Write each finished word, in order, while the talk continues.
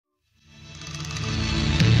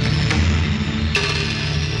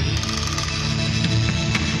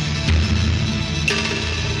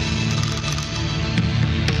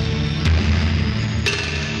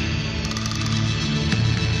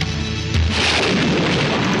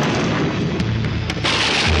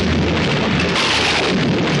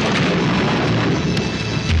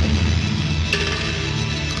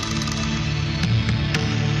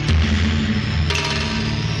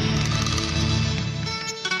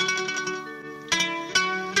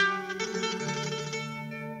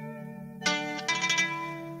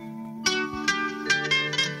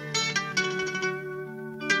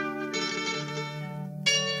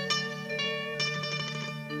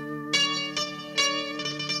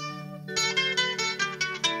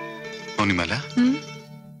মণিমালা,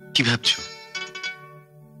 কি ভাবছো?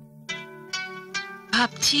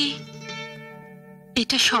 ভাবছি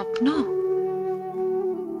এটা স্বপ্ন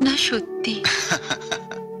না সত্যি।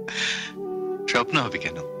 স্বপ্ন হবে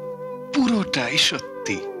কেন, পুরোটাই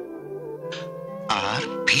সত্যি, আর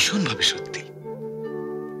ভীষণভাবে সত্যি।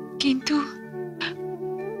 কিন্তু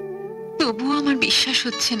তবুও আমার বিশ্বাস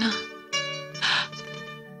হচ্ছে না।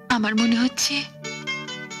 আমার মনে হচ্ছে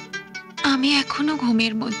আমি এখনো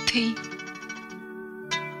ঘুমের মধ্যেই।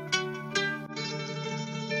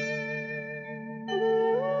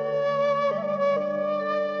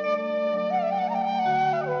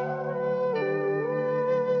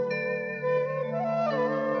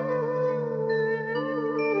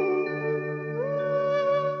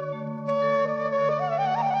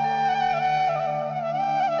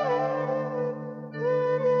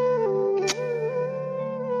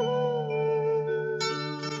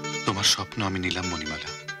 স্বপ্ন আমি নিলাম মণিমালা,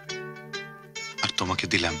 আর তোমাকে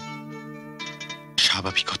দিলাম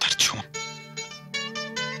স্বাভাবিকতার ছোঁয়া।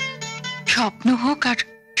 স্বপ্ন হোক আর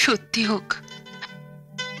সত্যি হোক,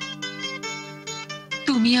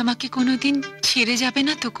 তুমি আমাকে কোনোদিন ছেড়ে যাবে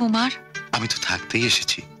না তো কুমার? আমি তো থাকতেই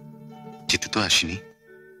এসেছি, যেতে তো আসিনি।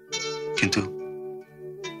 কিন্তু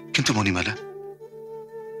কিন্তু মণিমালা,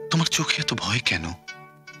 তোমার চোখে এত ভয় কেন?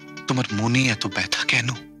 তোমার মনে এত ব্যথা কেন?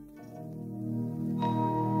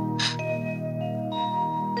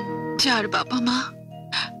 যার বাবা মা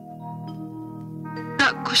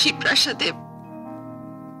রাক্ষসী প্রাসাদে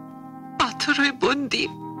পাথর হয়ে বন্দী,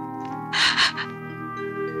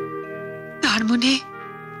 তার মনে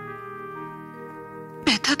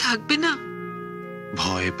ব্যথা থাকবে না?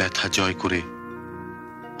 ভয় ব্যথা জয় করে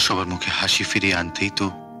সবার মুখে হাসি ফিরিয়ে আনতেই তো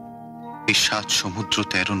এই 7 সমুদ্র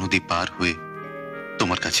 13 নদী পার হয়ে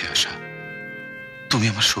তোমার কাছে আসা। তুমি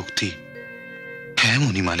আমার শক্তি। হ্যাঁ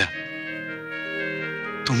মণিমালা,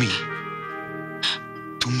 তুমি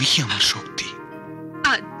আমার শক্তি।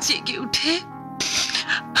 আজ জেগে উঠে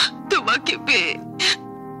তোমাকে পেয়ে।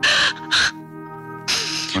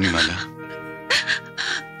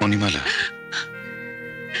 মণিমালা,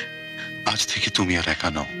 আজ থেকে তুমি আর একা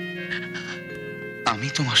নও, আমি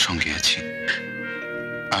তোমার সঙ্গে আছি,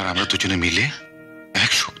 আর আমরা দুজনে মিলে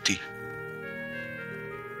এক শক্তি।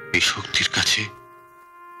 এই শক্তির কাছে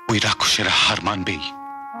ওই রাক্ষসেরা হার মানবেই।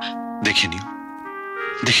 দেখে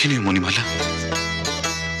নিও মণিমালা।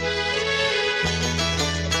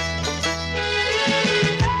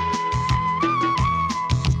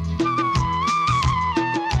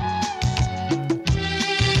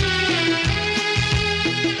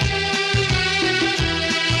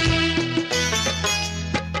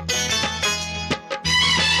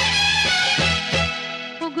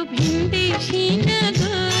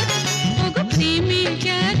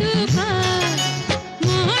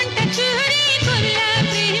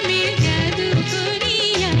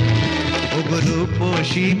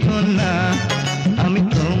 কন্যা আমি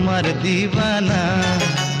তোমার দিবানা,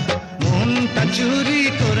 মনটা চুরি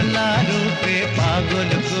করলা রূপে পাগল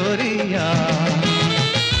করিয়া।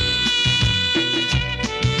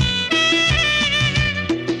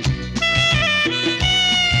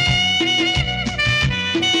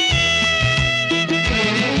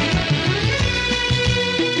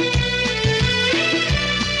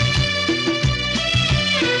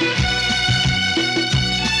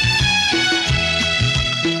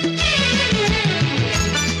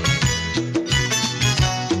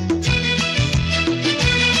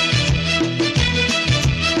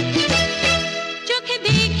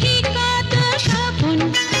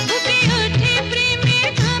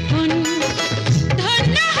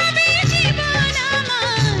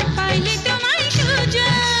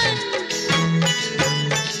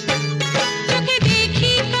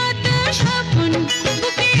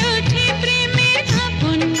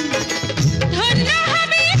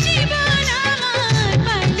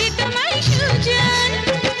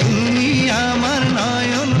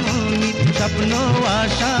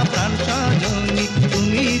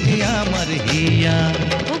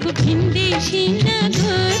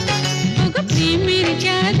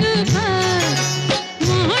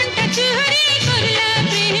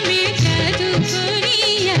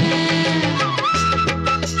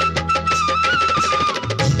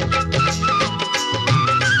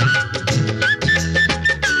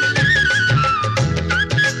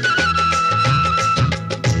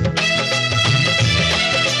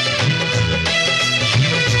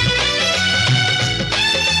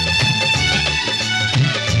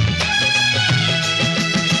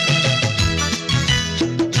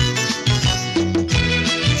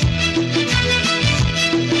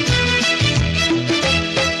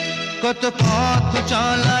 পথ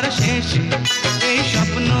চলার শেষে এই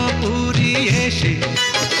স্বপ্ন পুরি এসে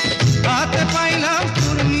হাতে পাইলাম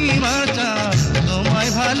পূর্ণিমার চাঁদ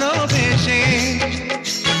তোমায় ভালোবেসে।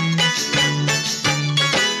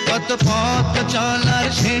 কত পথ চলার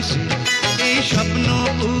শেষে এই স্বপ্ন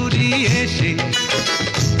পুরি এসে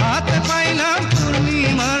হাতে পাইলাম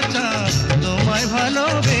পূর্ণিমার চাঁদ তোমায়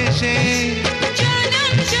ভালোবেসে।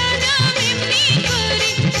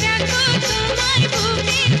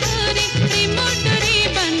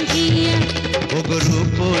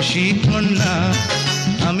 রূপসী কন্যা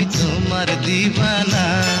আমি তোমার দিবানা,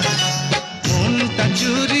 মনটা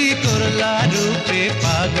চুরি করলা রূপে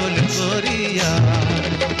পাগল করিয়া।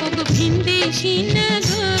 ভিনদেশী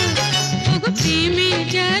নগর ওগো প্রেমের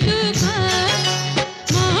জাদুঘর,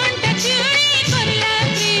 মনটা চুরি করলা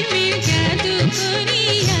প্রেমের জাদু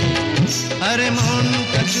করিয়া। আরে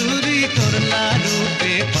মনটা চুরি করলা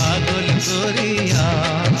রূপে পাগল করিয়া,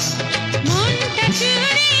 মনটা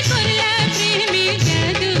চুরি করলা প্রেমের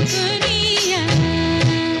জাদু করিয়া।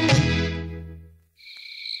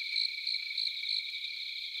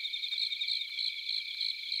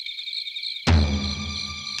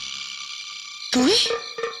 তুই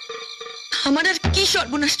আমার আর কি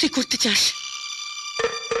সর্বনাশ তুই করতে চাস?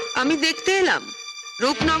 আমি দেখতে এলাম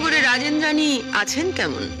রূপনগরে রাজেন্দ্রানী আছেন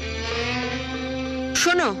কেমন।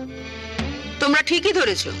 শোনো, তোমরা ঠিকই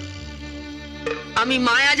ধরেছ, আমি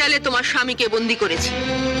মায়া জালে তোমার স্বামীকে বন্দী করেছি,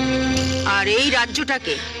 আর এই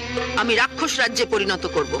রাজ্যটাকে আমি রাক্ষস রাজ্যে পরিণত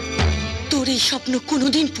করব। তোর এই স্বপ্ন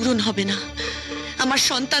কোনোদিন পূরণ হবে না। আমার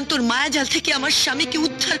সন্তান তোর মায়াজাল থেকে আমার স্বামীকে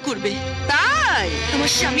উদ্ধার করবে। তাই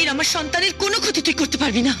আমার স্বামীর আমার সন্তানের কোনো ক্ষতি তুই করতে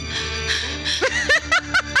পারবি না।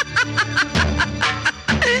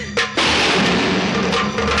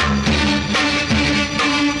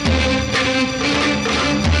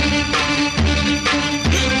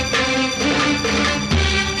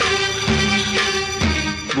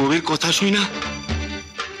 বউয়ের কথা শুই না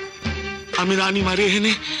আমি রানী মারি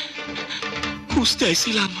এনে খুঁজতে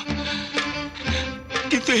আইছিলাম,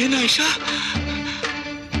 কিন্তু এনে আইসা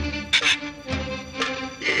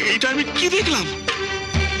এইটা আমি কি দেখলাম?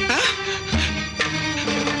 হ্যাঁ,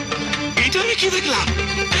 এইটা আমি কি দেখলাম?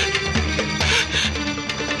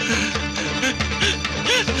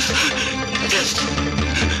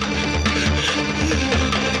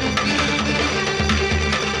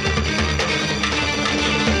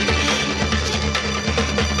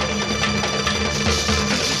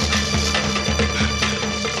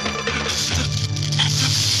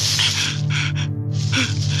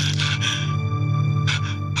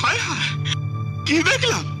 কি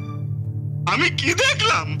দেখলাম আমি? কি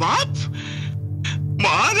দেখলাম বাপ?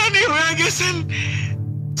 মহারানী হয়ে গেছেন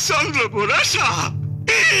চন্দ্রপুরা সাপ।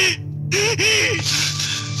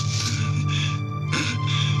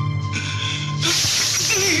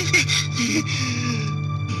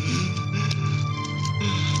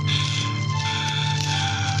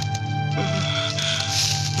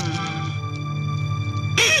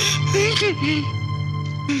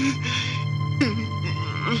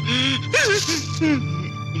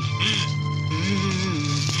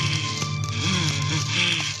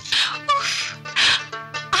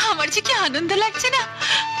 আমার যে কি আনন্দ লাগছে না,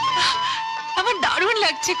 আমার দারুণ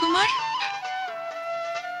লাগছে কুমার।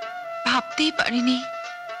 ভাবতেই পারিনি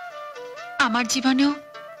আমার জীবনেও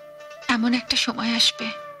এমন একটা সময় আসবে।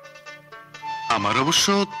 আমার অবশ্য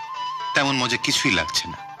তেমন মজা কিছুই লাগছে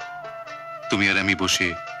না। তুমি আর আমি বসে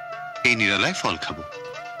এই নিরালায় ফল খাবো,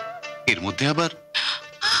 এর মধ্যে আবার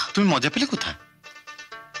তুমি মজা পেলে কোথায়?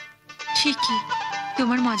 ঠিকই,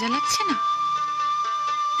 তোমার মজা লাগছে না?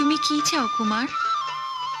 তুমি কি চাও কুমার?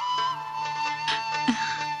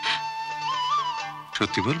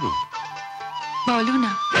 সত্যি বলবো? বলো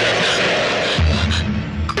না।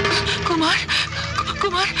 কুমার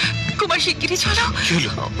কুমার কুমার শিগগিরই চলো।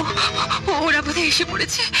 ওরা বোধহয় এসে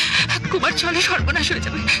পড়েছে। কুমার চলো, সর্বনাশ হয়ে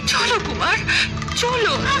যাবে। চলো কুমার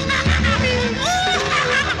চলো।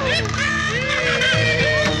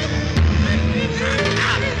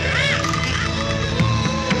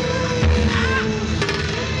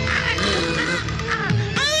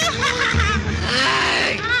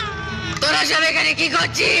 তোরা সব এখানে কি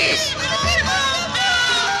করছিস?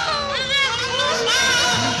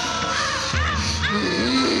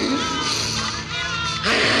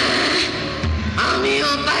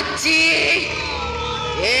 আমিও পাচ্ছি।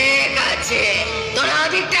 ঠিক আছে, তোরা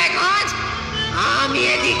ওদিকটায় খোঁজ, আমি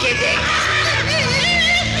এদিকে দেখছি।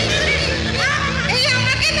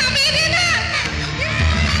 আমাকে নামিয়ে দে না।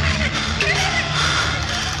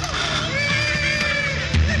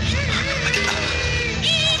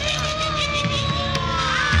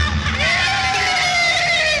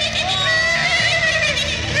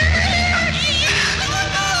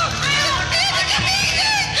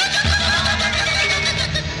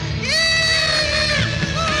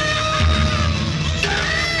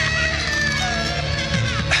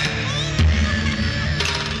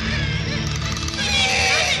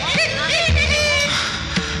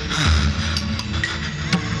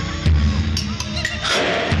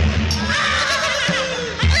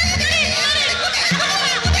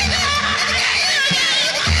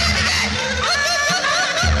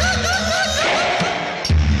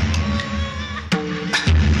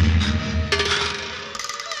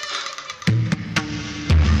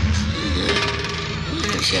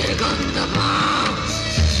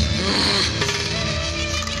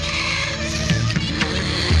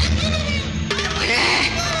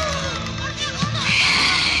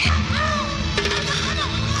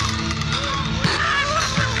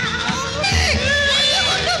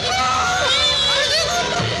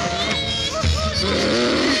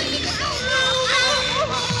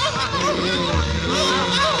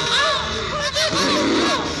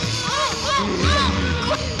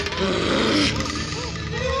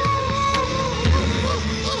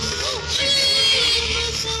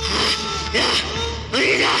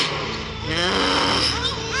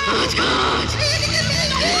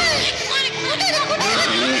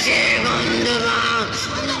 মানুষের গন্ধ পাচ্ছ?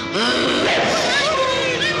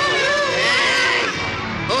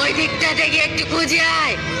 ওই দিকটা থেকে একটু খুঁজে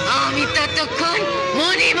আয়, আমি ততক্ষণ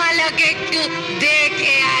মণিমালাকে একটু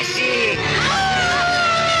দেখে আসি।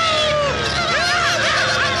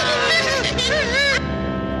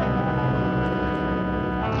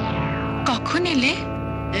 কখন এলে?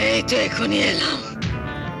 এই তো এখনই এলাম।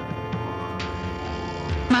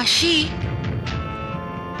 মাসি,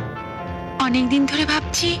 অনেকদিন ধরে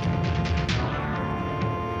ভাবছি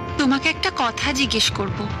তোমাকে একটা কথা জিজ্ঞেস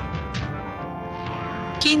করব,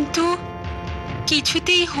 কিন্তু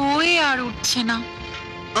কিছুতেই হয়ে আর উঠছে না।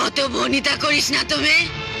 অত বনিতা করিস না তুমি,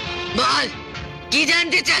 বল কি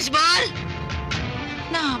জানতে চাস বল।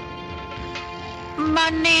 না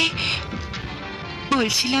মানে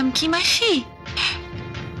বলছিলাম কি মাসি,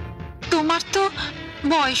 তোমার তো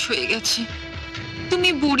বয়স হয়ে গেছে, তুমি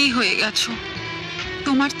বুড়ি হয়ে গেছো,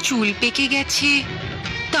 তোমার চুল পেকে গেছে,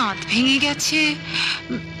 দাঁত ভেঙে গেছে,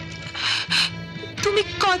 তুমি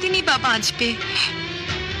কদিনই বা বাঁচবে।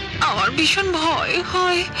 আমার ভীষণ ভয়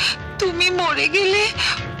হয় তুমি মরে গেলে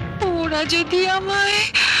ওরা যদি আমায়।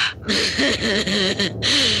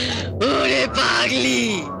 ওরে পাগলি,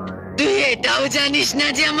 তুই এটাও জানিস না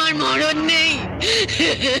যে আমার মরণ নেই?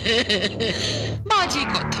 বাজে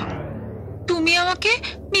কথা, তুমি আমাকে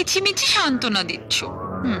মিছি মিছি সান্ত্বনা দিচ্ছ।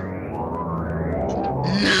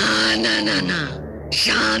 না না না না,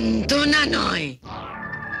 সান্ত্বনা নয়।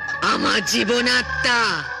 আমার জীবনাত্মা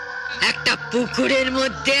একটা পুকুরের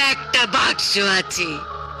মধ্যে একটা বাক্স আছে,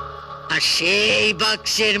 আর সেই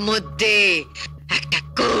বাক্সের মধ্যে একটা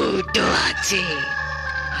কৌটো আছে,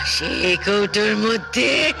 আর সেই কৌটোর মধ্যে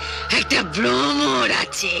একটা ভ্রমর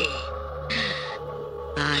আছে,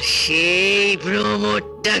 আর সেই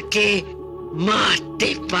ভ্রমরটাকে মারতে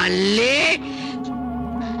পারলে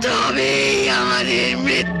তবেই আমাদের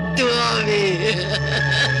মৃত্যু হবে।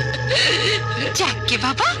 যাকে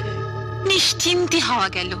বাবা, নিশ্চিন্তে হওয়া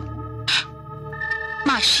গেল।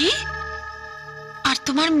 মাসি, আর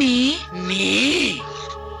তোমার মেয়ে? মেয়ে?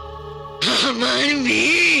 আমার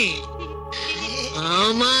মেয়ে?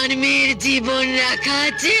 আমার মেয়ের জীবন রাখা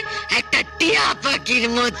আছে একটা টিয়া পাখির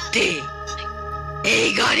মধ্যে। এই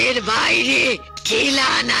ঘরের বাইরে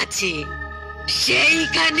খিলান আছে,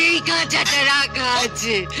 সেইখানেই কাঁচাটা রাখা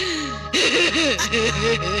আছে।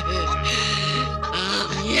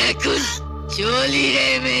 আমি এখন চলি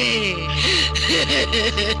রে মেয়ে।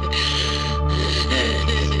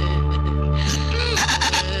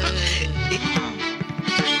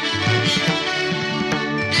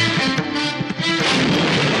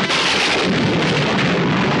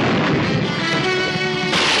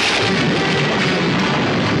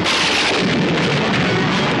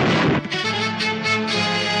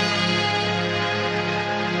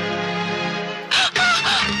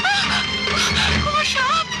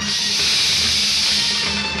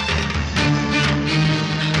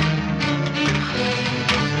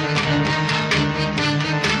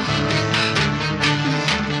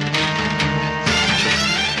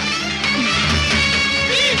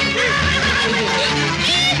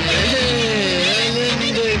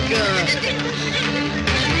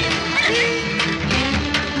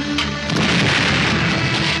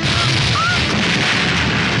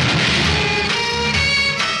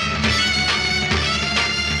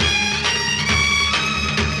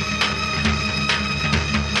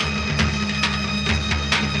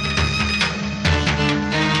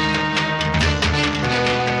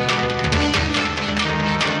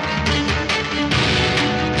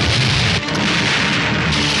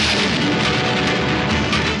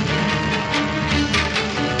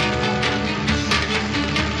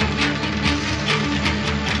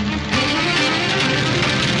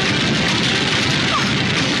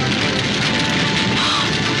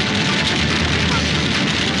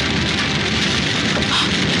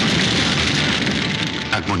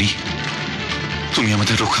 তুমি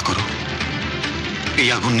আমাদের রক্ষা করো, এই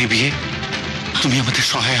আগুন নিভিয়ে তুমি আমাদের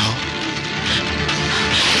সহায় হও।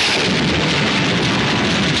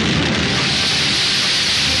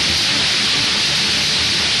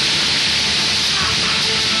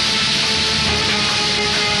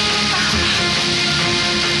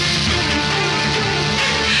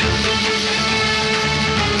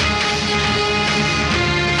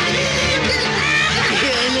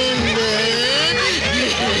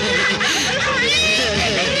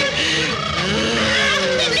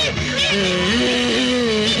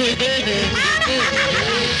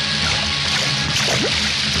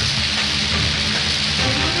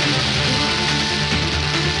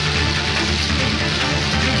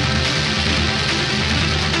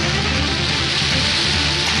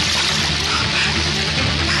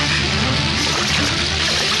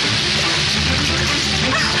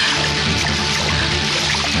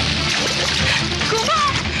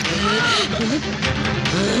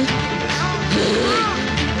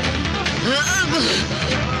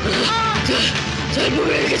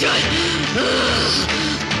 বুকে রেখে চল।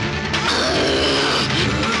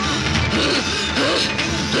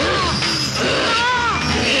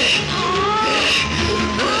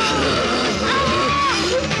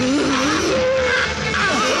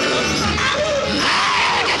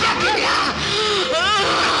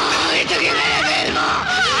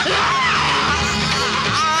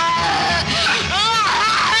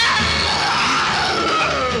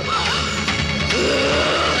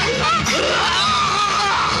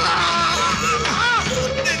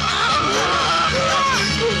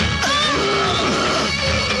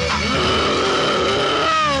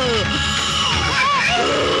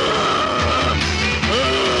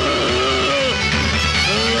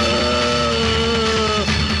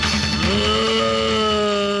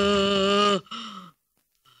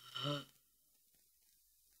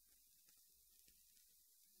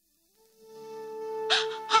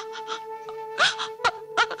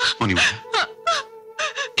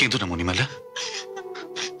 কেঁদো না মণিমালা,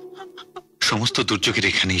 সমস্ত দুর্যোগের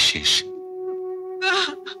এখানেই শেষ।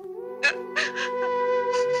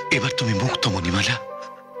 এবার তুমি মুক্ত মণিমালা।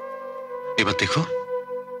 এবার দেখো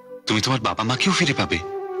তুমি তোমার বাবা মাকেও ফিরে পাবে।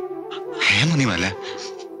 হ্যাঁ মণিমালা,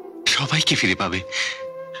 সবাইকে ফিরে পাবে।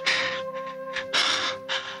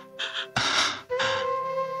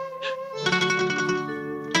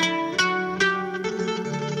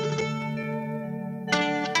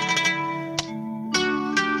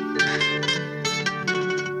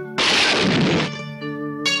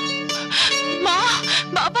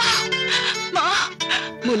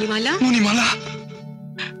 মণিমালা, মণিমালা,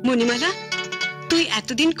 মণিমালা, তুই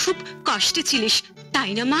এতদিন খুব কষ্টে ছিলিস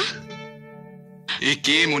তাই না মা? এ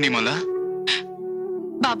কে মণিমালা?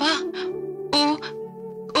 বাবা, ও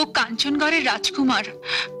ও কাঞ্চনগড়ের রাজকুমার।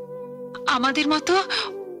 আমাদের মতো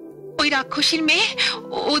ওই রাক্ষসীর মেয়ে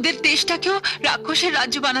ওদের দেশটাকেও রাক্ষসের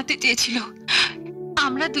রাজ্য বানাতে চেয়েছিল।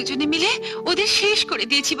 আমরা দুজনে মিলে ওদের শেষ করে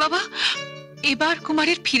দিয়েছি বাবা। এবার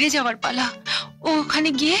কুমারের ফিরে যাওয়ার পালা। ও ওখানে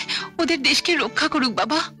গিয়ে ওদের দেশকে রক্ষা করুক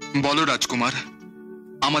বাবা। বলো রাজকুমার,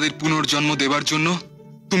 আমাদের পুনর্জন্ম দেবার জন্য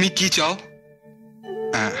তুমি কি চাও?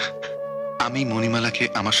 আমি মণিমালাকে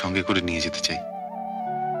আমার সঙ্গে করে নিয়ে যেতে চাই।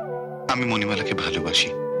 আমি মণিমালাকে ভালোবাসি,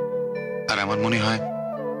 আর আমার মনে হয়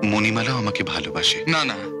মণিমালাও আমাকে ভালোবাসে। না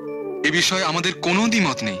না, এ বিষয়ে আমাদের কোনো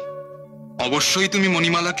দ্বিমত নেই। অবশ্যই তুমি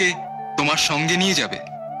মণিমালাকে তোমার সঙ্গে নিয়ে যাবে।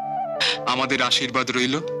 আমাদের আশীর্বাদ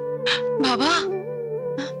রইল। বাবা,